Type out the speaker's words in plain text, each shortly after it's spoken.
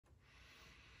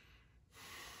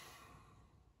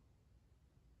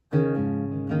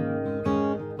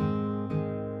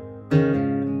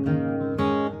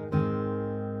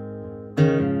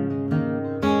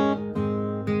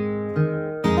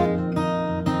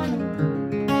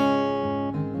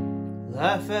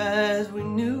life as we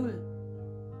knew it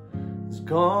is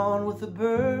gone with the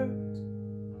birds,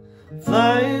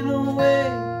 flying away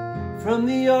from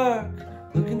the ark,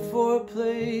 looking for a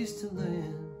place to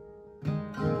land.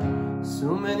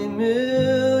 So many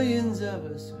millions of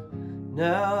us are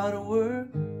now out of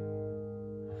work,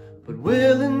 but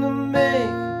willing to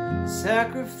make a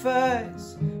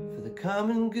sacrifice for the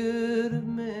common good of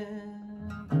man.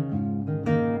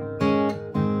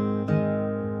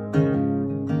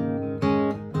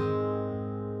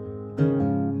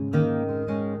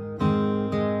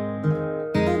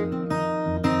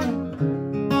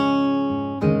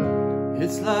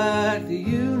 It's like the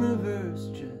universe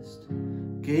just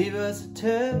gave us a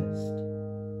test,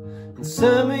 and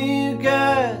some of you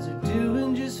guys are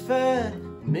doing just fine,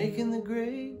 making the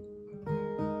grade,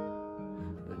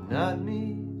 but not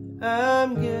me.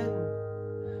 I'm getting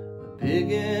a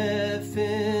big F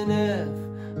in F.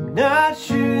 I'm not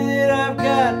sure that I've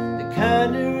got the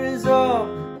kind of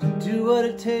resolve to do what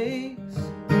it takes,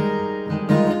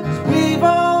 'cause we've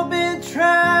all been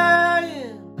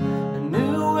trying a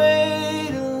new way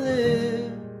to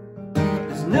live.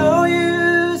 There's no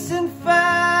use in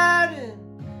fighting,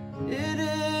 it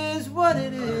is what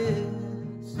it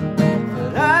is.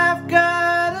 But I've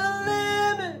got a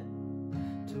limit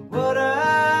to what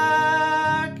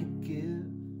I can give,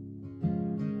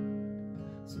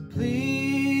 so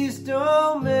please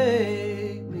don't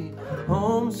make me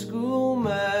homeschool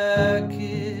my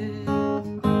kids.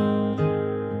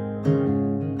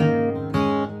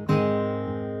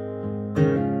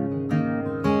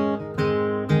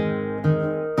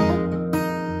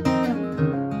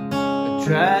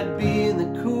 Tried being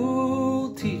the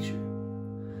cool teacher,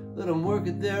 let them work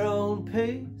at their own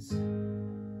pace,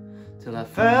 till I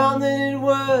found that it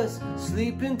was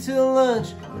sleeping till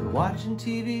lunch and watching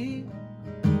TV.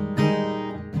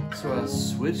 So I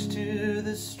switched to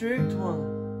the strict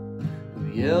one who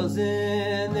yells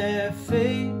in their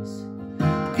face,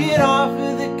 "Get off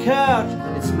of the couch,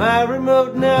 it's my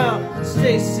remote now,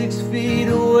 stay 6 feet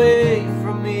away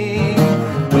from me."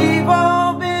 We've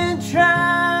all been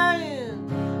trying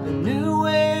a new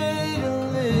way to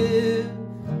live.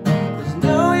 There's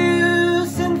no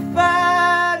use in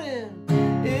fighting,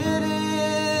 it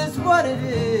is what it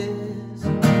is.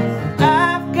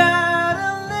 I've got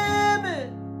a limit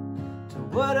to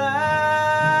what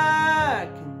I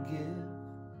can give,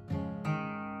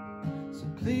 so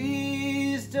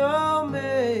please don't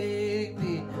make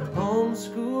me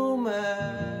homeschool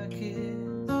my kids.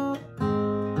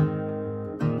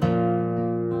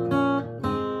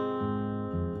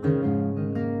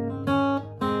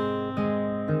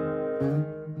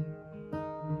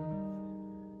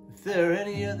 If there are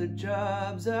any other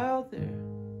jobs out there,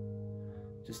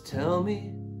 just tell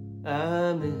me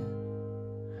I'm in.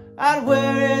 I'd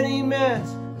wear any mess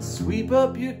and sweep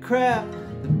up your crap,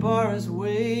 the bar is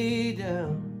way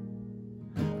down.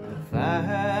 But if I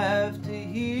have to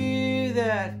hear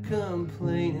that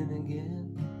complaining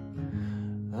again,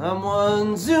 I'm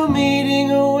one Zoom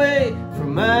meeting away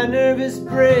from my nervous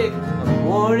break. I'm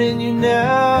warning you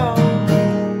now.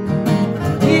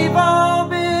 We've all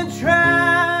been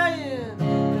trying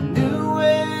a new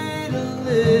way to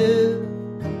live.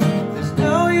 There's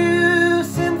no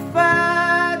use in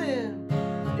fighting,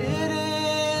 it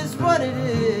is what it is.